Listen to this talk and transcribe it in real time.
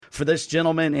for this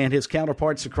gentleman and his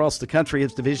counterparts across the country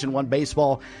as Division I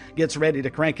baseball gets ready to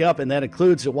crank up, and that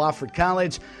includes at Wofford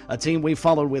College, a team we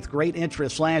followed with great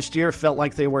interest last year. Felt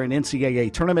like they were an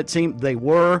NCAA tournament team. They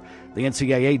were. The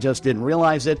NCAA just didn't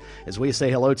realize it. As we say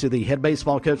hello to the head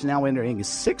baseball coach, now entering his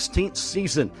 16th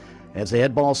season as the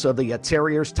head boss of the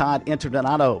Terriers, Todd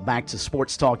Interdonato. Back to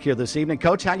Sports Talk here this evening.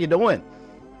 Coach, how you doing?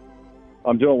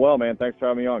 I'm doing well, man. Thanks for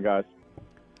having me on, guys.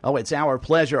 Oh, it's our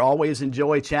pleasure. Always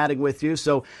enjoy chatting with you.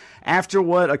 So after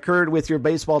what occurred with your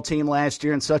baseball team last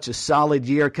year and such a solid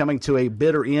year coming to a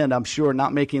bitter end, I'm sure,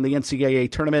 not making the NCAA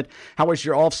tournament, how was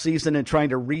your offseason and trying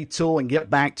to retool and get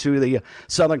back to the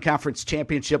Southern Conference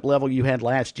championship level you had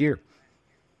last year?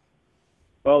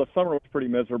 Well, the summer was pretty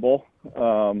miserable.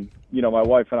 My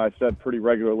wife and I said pretty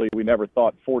regularly we never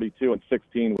thought 42 and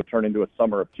 16 would turn into a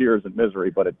summer of tears and misery,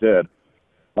 but it did.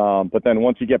 But then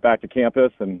once you get back to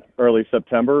campus in early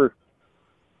September,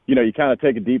 you kind of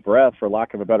take a deep breath, for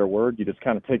lack of a better word. You just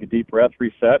kind of take a deep breath,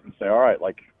 reset, and say, all right,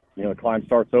 the climb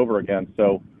starts over again.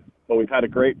 So, but we've had a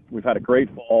great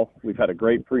fall. We've had a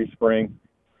great pre-spring.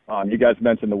 You guys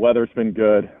mentioned the weather's been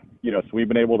good. So we've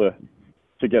been able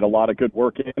to get a lot of good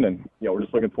work in, and we're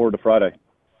just looking forward to Friday.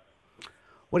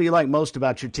 What do you like most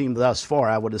about your team thus far?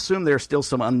 I would assume there's still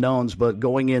some unknowns, but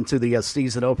going into the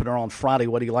season opener on Friday,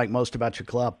 what do you like most about your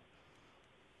club?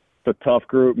 It's a tough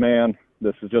group, man.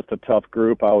 This is just a tough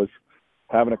group. I was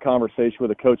having a conversation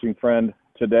with a coaching friend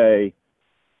today,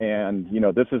 and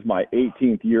this is my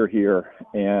 18th year here,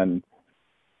 and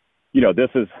this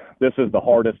is the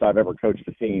hardest I've ever coached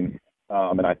a team,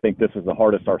 and I think this is the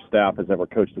hardest our staff has ever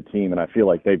coached a team, and I feel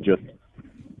like they've just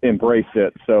embraced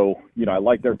it. So, I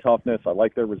like their toughness. I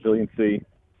like their resiliency.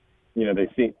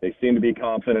 They seem to be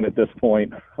confident at this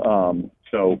point.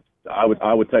 So I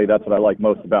would tell you that's what I like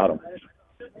most about them.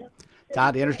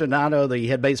 Todd Interdonato, the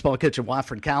head baseball coach at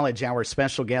Wofford College, our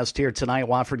special guest here tonight.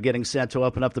 Wofford getting set to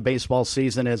open up the baseball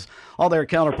season as all their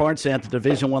counterparts at the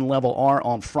Division I level are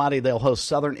on Friday. They'll host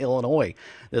Southern Illinois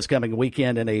this coming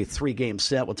weekend in a 3-game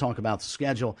set. We'll talk about the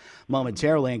schedule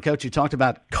momentarily. And, Coach, you talked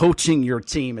about coaching your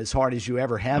team as hard as you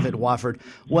ever have at Wofford.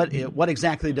 What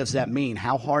exactly does that mean?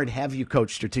 How hard have you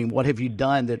coached your team? What have you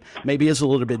done that maybe is a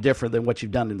little bit different than what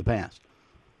you've done in the past?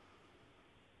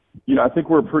 I think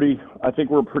we're a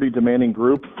pretty demanding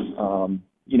group,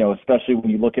 especially when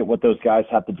you look at what those guys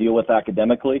have to deal with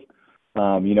academically.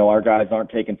 Our guys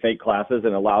aren't taking fake classes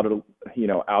and allowed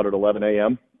out at 11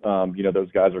 a.m.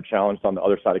 Those guys are challenged on the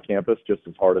other side of campus just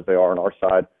as hard as they are on our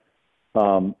side.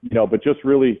 But just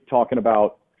really talking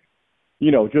about,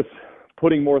 just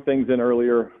putting more things in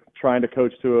earlier, trying to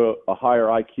coach to a higher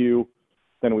IQ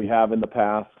than we have in the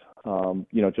past.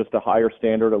 Just a higher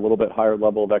standard, a little bit higher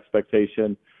level of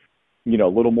expectation. A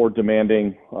little more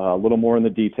demanding, a little more in the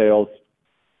details,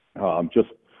 just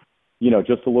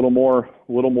a little more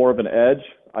of an edge,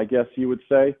 I guess you would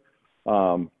say.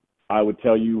 I would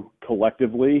tell you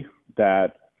collectively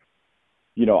that,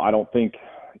 I don't think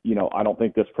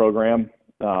this program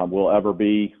will ever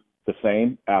be the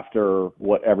same after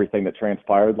everything that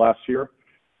transpired last year.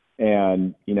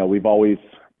 And, we've always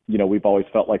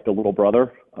felt like the little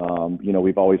brother.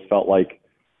 We've always felt like,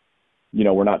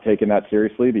 we're not taking that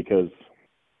seriously because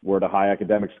we're at a high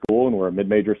academic school and we're a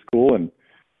mid-major school, and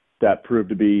that proved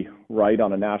to be right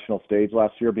on a national stage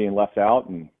last year, being left out.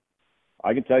 And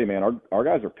I can tell you, man, our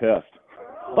guys are pissed.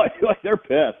 like they're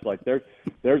pissed. Like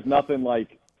there's nothing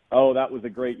like, oh, that was a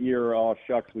great year. Oh,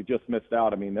 shucks, we just missed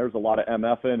out. I mean, there's a lot of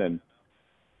MFing and,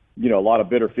 a lot of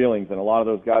bitter feelings, and a lot of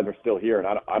those guys are still here,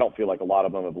 and I don't feel like a lot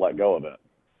of them have let go of it.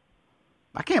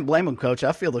 I can't blame him, Coach.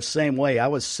 I feel the same way. I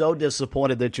was so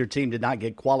disappointed that your team did not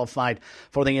get qualified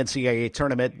for the NCAA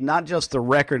tournament, not just the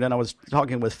record, and I was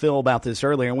talking with Phil about this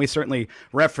earlier, and we certainly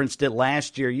referenced it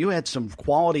last year. You had some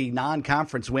quality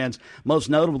non-conference wins, most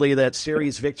notably that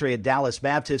series victory at Dallas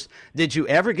Baptist. Did you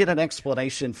ever get an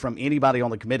explanation from anybody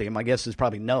on the committee, and my guess is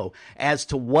probably no, as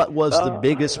to what was the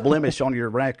biggest blemish on your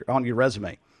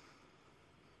resume?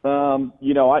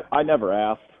 I never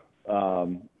asked.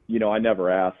 I never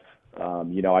asked.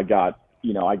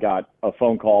 I got a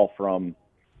phone call from,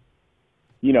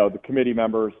 the committee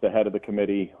members, the head of the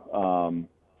committee, and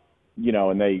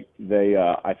they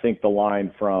I think the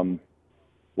line from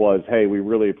was, hey, we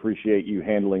really appreciate you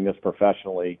handling this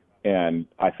professionally. And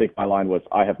I think my line was,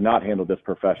 I have not handled this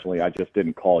professionally. I just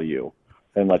didn't call you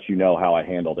and let you know how I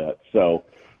handled it. So,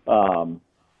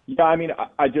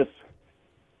 I just,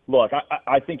 look,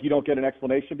 I think you don't get an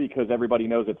explanation because everybody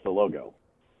knows it's the logo.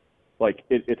 Like,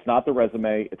 it's not the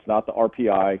resume. It's not the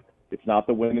RPI. It's not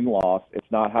the win and loss. It's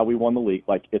not how we won the league.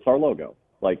 Like, it's our logo.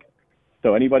 Like,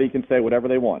 so anybody can say whatever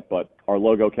they want, but our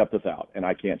logo kept us out, and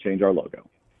I can't change our logo.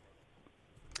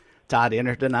 Todd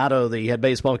Interdonato, the head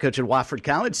baseball coach at Wofford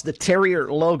College. The Terrier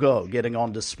logo getting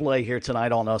on display here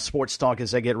tonight on Sports Talk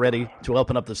as they get ready to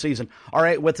open up the season. All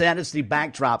right, with that as the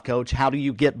backdrop, Coach, how do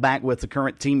you get back with the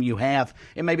current team you have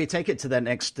and maybe take it to that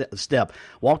next step?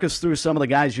 Walk us through some of the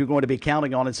guys you're going to be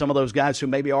counting on and some of those guys who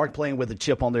maybe are playing with a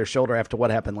chip on their shoulder after what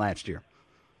happened last year.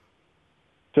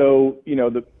 So,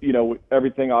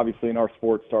 everything obviously in our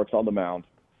sport starts on the mound.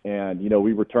 And,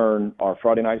 we return our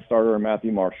Friday night starter,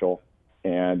 Matthew Marshall.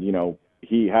 And,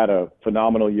 he had a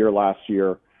phenomenal year last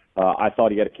year. I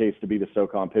thought he had a case to be the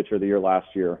SoCon pitcher of the year last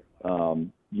year.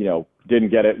 Didn't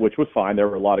get it, which was fine. There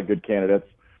were a lot of good candidates.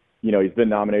 He's been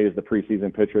nominated as the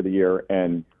preseason pitcher of the year,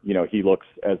 and, he looks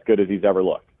as good as he's ever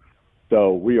looked.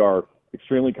 So we are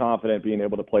extremely confident being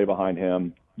able to play behind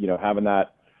him, having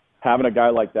a guy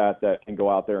like that can go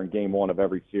out there in game one of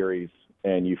every series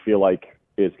and you feel like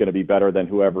is going to be better than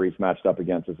whoever he's matched up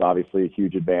against is obviously a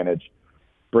huge advantage.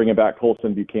 Bringing back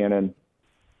Colson Buchanan,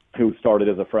 who started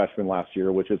as a freshman last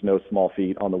year, which is no small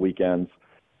feat on the weekends.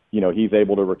 He's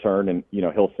able to return and,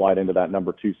 he'll slide into that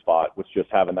number 2 spot, which just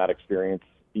having that experience,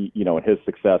 and his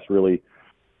success really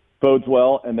bodes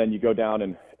well. And then you go down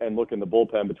and look in the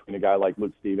bullpen between a guy like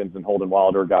Luke Stevens and Holden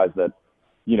Wilder, guys that,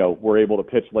 were able to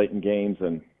pitch late in games.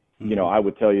 And, I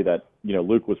would tell you that,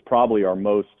 Luke was probably our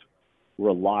most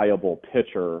reliable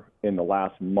pitcher in the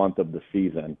last month of the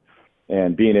season,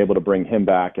 and being able to bring him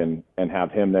back and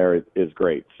have him there is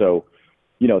great. So,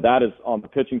 that is on the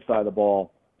pitching side of the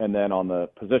ball. And then on the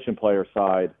position player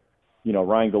side,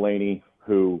 Ryan Delaney,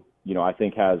 who, I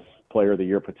think has player of the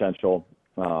year potential.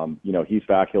 He's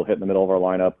back. He'll hit in the middle of our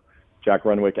lineup. Jack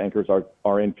Renwick anchors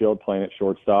our infield playing at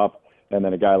shortstop. And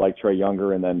then a guy like Trey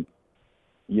Younger. And then,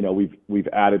 we've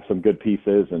added some good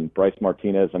pieces, and Bryce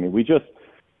Martinez. I mean, we just,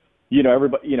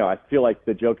 everybody, I feel like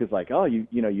the joke is like, oh,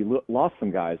 you lost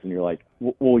some guys, and you're like,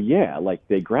 well, yeah, like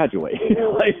they graduate.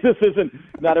 Like this isn't,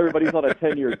 not everybody's on a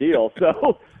 10-year deal.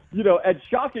 So, and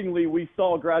shockingly, we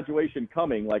saw graduation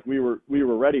coming. Like we were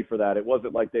ready for that. It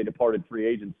wasn't like they departed free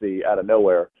agency out of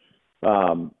nowhere.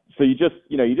 So you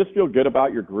just feel good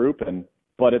about your group,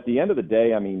 but at the end of the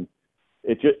day, I mean,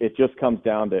 it just comes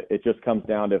down to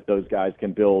if those guys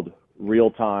can build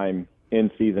real-time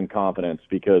in-season confidence,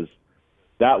 because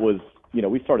that was,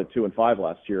 we started 2-5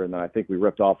 last year, and then I think we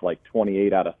ripped off like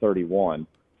 28 out of 31,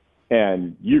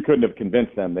 and you couldn't have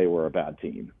convinced them they were a bad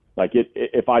team. Like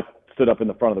if I stood up in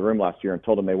the front of the room last year and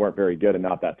told them they weren't very good and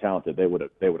not that talented, they would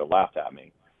have laughed at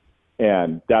me.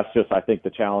 And that's just, I think,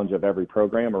 the challenge of every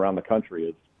program around the country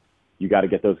is you got to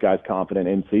get those guys confident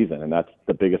in season, and that's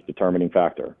the biggest determining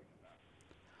factor.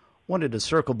 Wanted to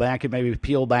circle back and maybe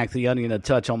peel back the onion a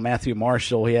touch on Matthew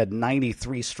Marshall. He had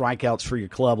 93 strikeouts for your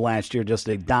club last year, just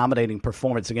a dominating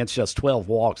performance against just 12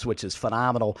 walks, which is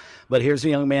phenomenal. But here's a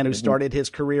young man who started his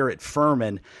career at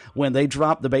Furman. When they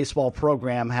dropped the baseball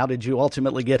program, how did you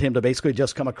ultimately get him to basically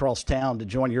just come across town to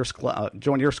join your squad?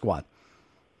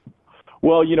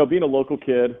 Well, being a local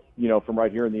kid, from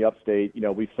right here in the upstate,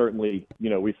 we certainly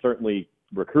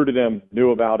recruited him,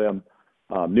 knew about him,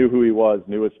 knew who he was,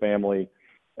 knew his family.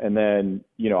 And then,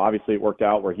 obviously it worked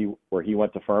out where he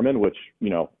went to Furman, which,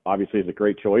 obviously is a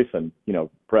great choice. And,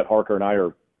 Brett Harker and I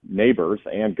are neighbors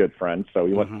and good friends. So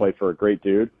he went to play for a great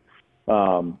dude.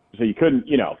 So you couldn't,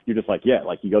 you're just like, yeah,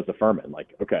 like he goes to Furman.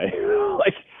 Like, okay.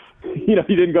 Like, he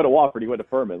didn't go to Wofford, he went to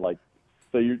Furman. Like,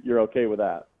 so you're okay with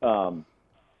that.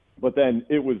 But then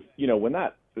it was,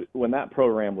 when that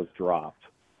program was dropped,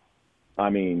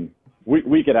 I mean,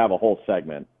 we could have a whole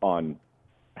segment on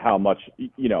how much,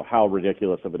 how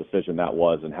ridiculous of a decision that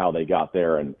was and how they got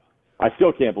there. And I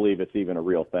still can't believe it's even a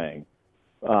real thing.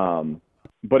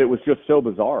 But it was just so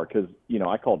bizarre because,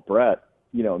 I called Brett,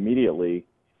 immediately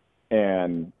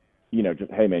and,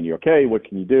 just, hey man, you okay? What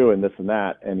can you do? And this and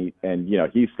that. And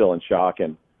he's still in shock.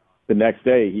 And the next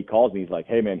day he calls me, he's like,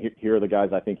 hey man, here are the guys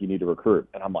I think you need to recruit.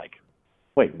 And I'm like,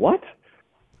 wait, what?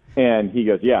 And he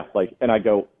goes, yeah, like, and I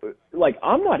go, like,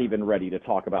 I'm not even ready to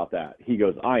talk about that. He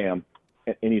goes, I am.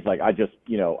 And he's like, I just,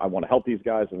 I want to help these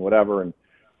guys and whatever. And,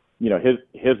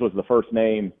 his was the first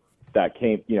name that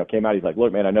came out. He's like,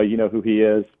 look, man, I know you know who he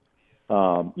is.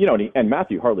 And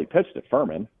Matthew hardly pitched at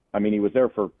Furman. I mean, he was there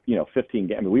for, 15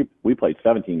 games. I mean, we played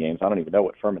 17 games. I don't even know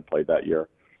what Furman played that year.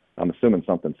 I'm assuming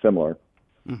something similar.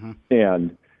 Mm-hmm.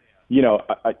 And,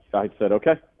 I said,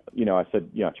 okay. I said,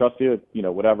 I trust you,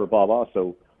 whatever, blah, blah.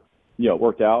 So, it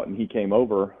worked out and he came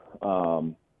over.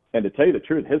 And to tell you the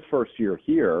truth, his first year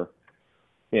here,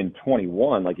 in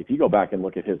 21, like if you go back and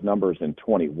look at his numbers in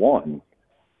 21,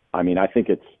 I mean, I think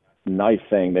it's nice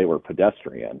saying they were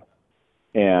pedestrian.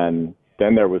 And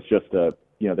then there was just a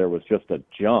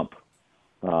jump,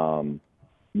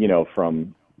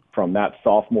 from that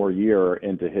sophomore year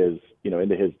into his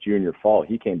into his junior fall.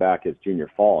 He came back his junior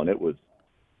fall, and it was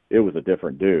a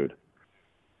different dude.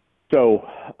 So,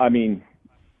 I mean,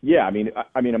 yeah,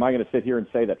 am I going to sit here and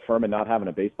say that Furman not having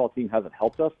a baseball team hasn't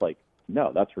helped us? Like,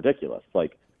 no, that's ridiculous.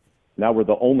 Like, now we're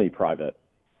the only private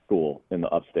school in the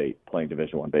upstate playing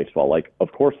Division I baseball. Like,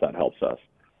 of course that helps us.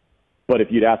 But if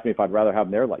you'd ask me if I'd rather have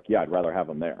them there, like, yeah, I'd rather have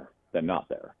them there than not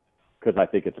there, because I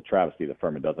think it's a travesty that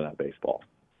Furman doesn't have baseball.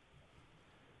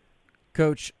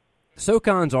 Coach,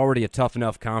 SoCon's already a tough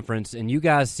enough conference, and you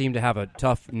guys seem to have a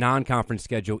tough non-conference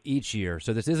schedule each year,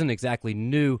 so this isn't exactly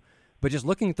new. But just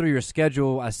looking through your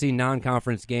schedule, I see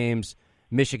non-conference games: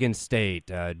 Michigan State,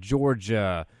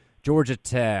 Georgia, Georgia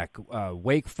Tech,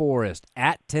 Wake Forest,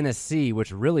 at Tennessee,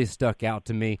 which really stuck out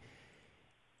to me.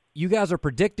 You guys are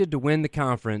predicted to win the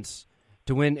conference,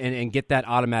 to win and get that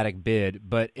automatic bid.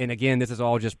 And again, this is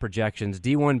all just projections.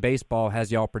 D1 Baseball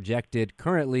has y'all projected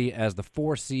currently as the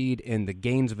 4 seed in the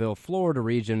Gainesville, Florida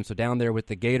region, so down there with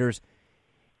the Gators.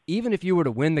 Even if you were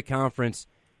to win the conference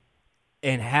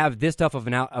and have this tough of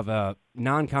a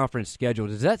non-conference schedule,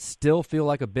 does that still feel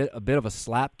like a bit of a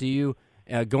slap to you?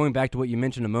 Going back to what you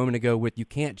mentioned a moment ago with you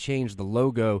can't change the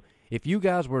logo. If you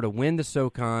guys were to win the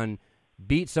SoCon,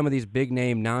 beat some of these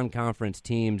big-name non-conference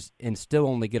teams, and still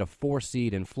only get a 4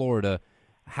 seed in Florida,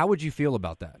 how would you feel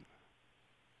about that?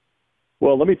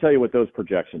 Well, let me tell you what those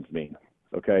projections mean,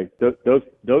 okay?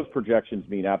 Those projections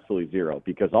mean absolutely zero,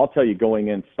 because I'll tell you going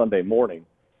into Sunday morning,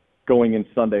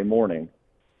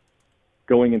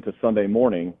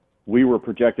 we were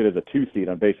projected as a 2 seed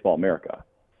on Baseball America.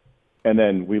 And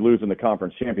then we lose in the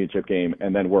conference championship game,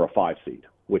 and then we're a 5 seed,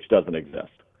 which doesn't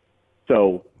exist.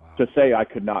 So to say I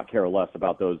could not care less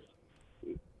about those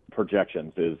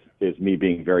projections is me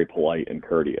being very polite and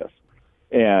courteous.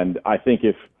 And I think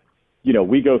if,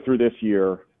 we go through this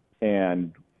year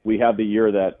and we have the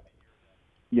year that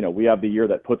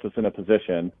puts us in a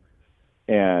position,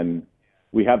 and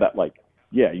we have that, like,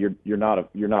 yeah, you're not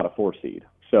a 4 seed.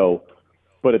 So,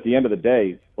 but at the end of the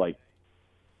day, like,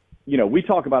 we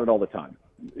talk about it all the time.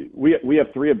 We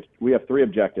have three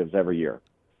objectives every year: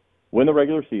 win the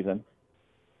regular season,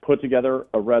 put together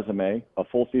a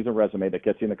full season resume that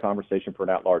gets you in the conversation for an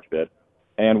at-large bid,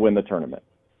 and win the tournament.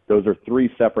 Those are 3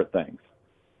 separate things.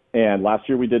 And last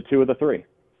year we did 2 of the 3.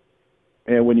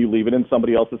 And when you leave it in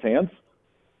somebody else's hands,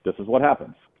 this is what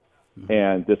happens.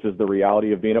 And this is the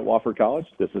reality of being at Wofford College.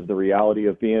 This is the reality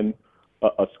of being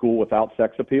a school without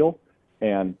sex appeal.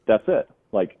 And that's it.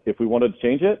 Like, if we wanted to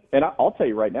change it, and I'll tell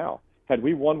you right now, had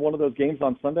we won one of those games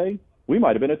on Sunday, we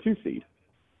might have been a 2 seed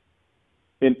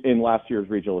in last year's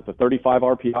regional. It's a 35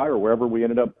 RPI or wherever we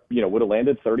ended up, would have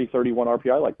landed 30, 31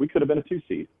 RPI. Like, we could have been a 2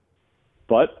 seed.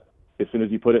 But as soon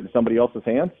as you put it in somebody else's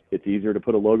hands, it's easier to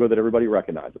put a logo that everybody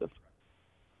recognizes.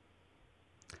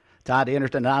 Todd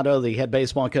Interdonato, the head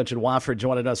baseball coach at Wofford,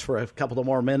 joining us for a couple of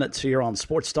more minutes here on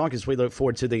Sports Talk as we look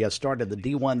forward to the start of the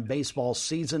D1 baseball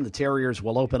season. The Terriers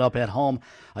will open up at home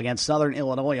against Southern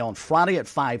Illinois on Friday at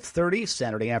 5:30,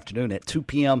 Saturday afternoon at 2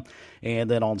 p.m., and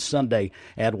then on Sunday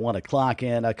at 1 o'clock.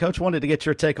 And, Coach, wanted to get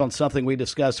your take on something we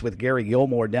discussed with Gary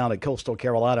Gilmore down at Coastal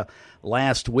Carolina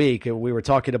last week. We were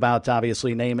talking about,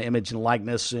 obviously, name, image, and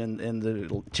likeness and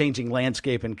the changing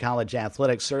landscape in college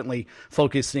athletics, certainly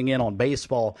focusing in on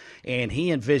baseball. And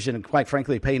he envisioned and, quite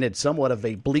frankly, painted somewhat of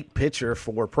a bleak picture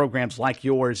for programs like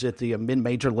yours at the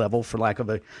mid-major level, for lack of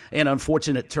an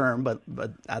unfortunate term, but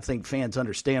I think fans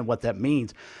understand what that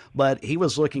means. But he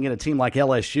was looking at a team like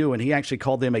LSU, and he actually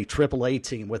called them a AAA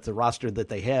team with the roster that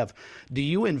they have. Do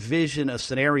you envision a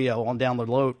scenario on down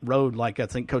the road, like I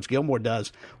think Coach Gilmore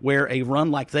does, where a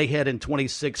run like they had in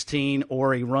 2016,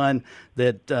 or a run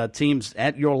that teams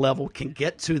at your level can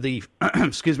get to the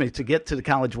to get to the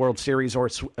College World Series or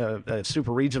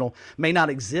Super Regional may not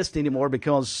exist anymore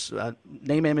because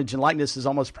name, image, and likeness has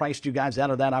almost priced you guys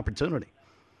out of that opportunity?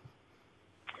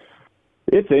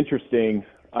 It's interesting.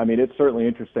 I mean, it's certainly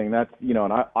interesting. That's,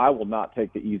 and I will not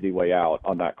take the easy way out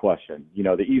on that question.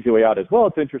 The easy way out is, well,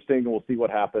 it's interesting and we'll see what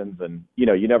happens, and,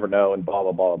 you never know, and blah,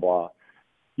 blah, blah, blah.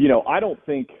 I don't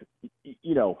think,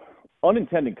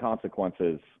 unintended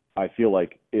consequences, I feel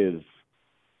like is,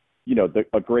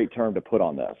 a great term to put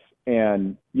on this.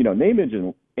 And, name,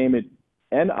 image,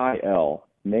 NIL,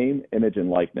 name, image, and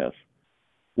likeness,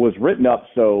 was written up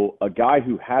so a guy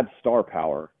who had star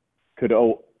power could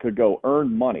go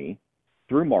earn money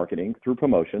through marketing, through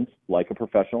promotions, like a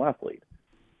professional athlete.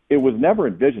 It was never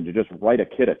envisioned to just write a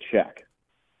kid a check.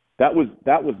 That was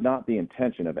not the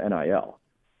intention of NIL.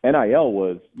 NIL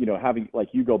was, having, like,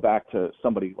 you go back to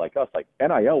somebody like us, like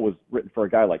NIL was written for a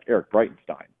guy like Eric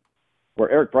Breitenstein, where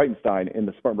Eric Breitenstein in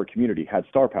the Spartanburg community had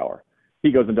star power.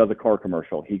 He goes and does a car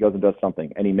commercial. He goes and does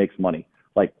something, and he makes money.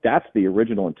 Like, that's the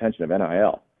original intention of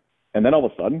NIL. And then all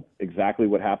of a sudden, exactly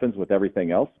what happens with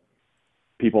everything else,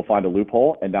 people find a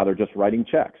loophole, and now they're just writing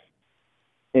checks.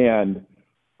 And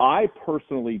I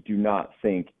personally do not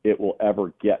think it will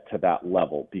ever get to that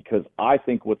level, because I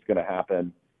think what's going to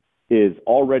happen is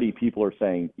already people are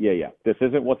saying, yeah, this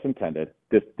isn't what's intended.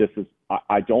 This is,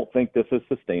 I don't think this is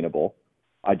sustainable.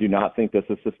 I do not think this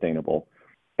is sustainable.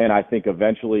 And I think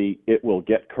eventually it will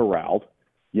get corralled.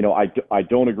 You know, I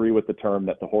don't agree with the term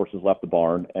that the horse has left the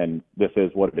barn and this is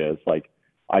what it is. Like,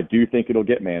 I do think it'll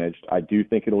get managed. I do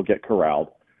think it'll get corralled.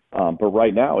 But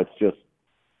right now it's just,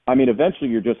 I mean, eventually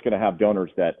you're just going to have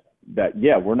donors that,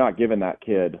 yeah, we're not giving that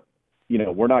kid, you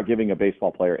know, we're not giving a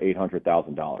baseball player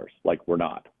 $800,000. Like, we're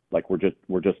not. Like,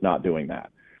 we're just not doing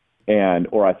that. And,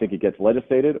 or I think it gets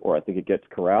legislated, or I think it gets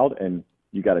corralled, and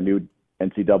you got a new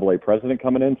NCAA president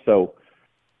coming in. So,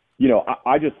 you know,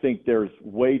 I just think there's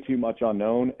way too much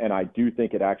unknown, and I do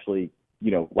think it actually,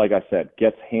 you know, like I said,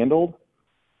 gets handled.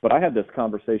 But I had this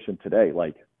conversation today,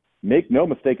 like, make no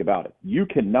mistake about it. You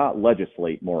cannot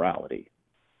legislate morality.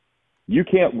 You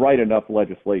can't write enough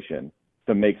legislation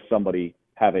to make somebody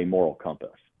have a moral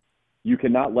compass. You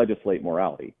cannot legislate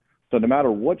morality. So no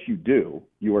matter what you do,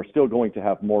 you are still going to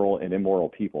have moral and immoral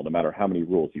people, no matter how many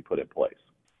rules you put in place.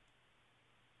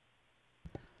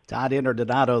 Todd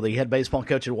Interdonato, the head baseball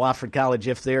coach at Wofford College.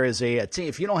 If there is a team,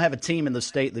 if you don't have a team in the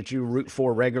state that you root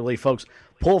for regularly, folks,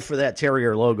 pull for that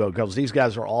Terrier logo, because these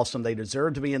guys are awesome. They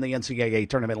deserve to be in the NCAA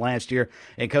tournament last year.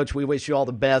 And, Coach, we wish you all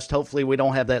the best. Hopefully we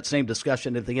don't have that same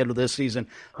discussion at the end of this season.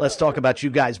 Let's talk about you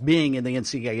guys being in the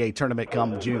NCAA tournament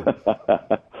come June.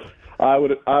 I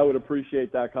would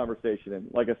appreciate that conversation. And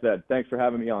like I said, thanks for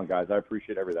having me on, guys. I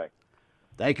appreciate everything.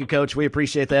 Thank you, Coach. We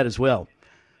appreciate that as well.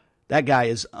 That guy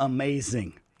is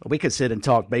amazing. We could sit and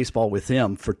talk baseball with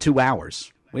him for 2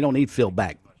 hours. We don't need Phil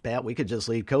back, Pat. We could just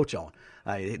leave Coach on.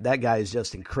 That guy is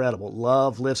just incredible.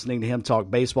 Love listening to him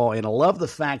talk baseball, and I love the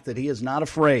fact that he is not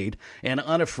afraid and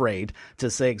unafraid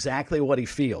to say exactly what he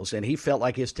feels. And he felt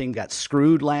like his team got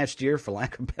screwed last year, for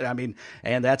lack of better. I mean,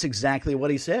 and that's exactly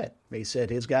what he said. He said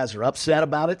his guys are upset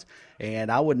about it,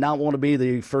 and I would not want to be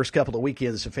the first couple of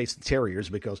weekends to face the Terriers,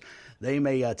 because they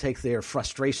may take their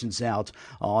frustrations out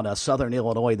on Southern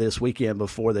Illinois this weekend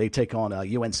before they take on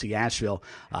UNC Asheville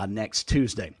next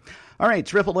Tuesday. All right,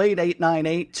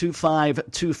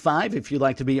 888-898-2525 if you'd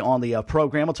like to be on the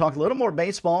program. We'll talk a little more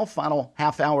baseball. Final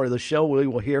half hour of the show, we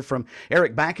will hear from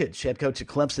Eric Bakich, head coach at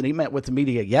Clemson. He met with the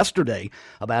media yesterday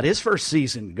about his first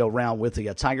season go round with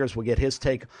the Tigers. We'll get his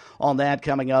take on that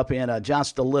coming up in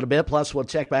just a little bit. Plus, we'll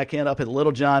check back in up at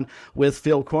Little John with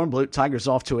Phil Kornblut. Tigers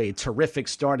off to a terrific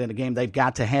start in a game they've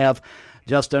got to have.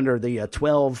 Just under the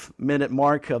 12-minute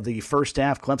mark of the first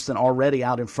half, Clemson already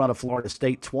out in front of Florida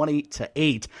State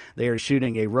 20-8. They are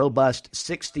shooting a robust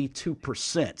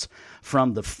 62%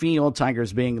 from the field.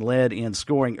 Tigers being led in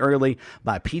scoring early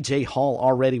by P.J. Hall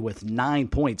already with 9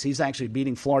 points. He's actually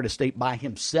beating Florida State by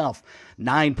himself.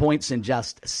 9 points in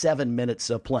just 7 minutes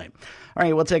of play. All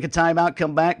right, we'll take a timeout,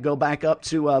 come back, go back up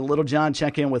to Little John,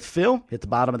 check in with Phil at the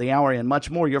bottom of the hour, and much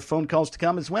more. Your phone calls to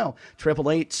come as well.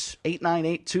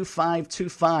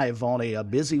 888-898-2525 on a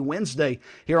busy Wednesday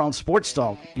here on Sports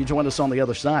Talk. You join us on the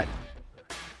other side.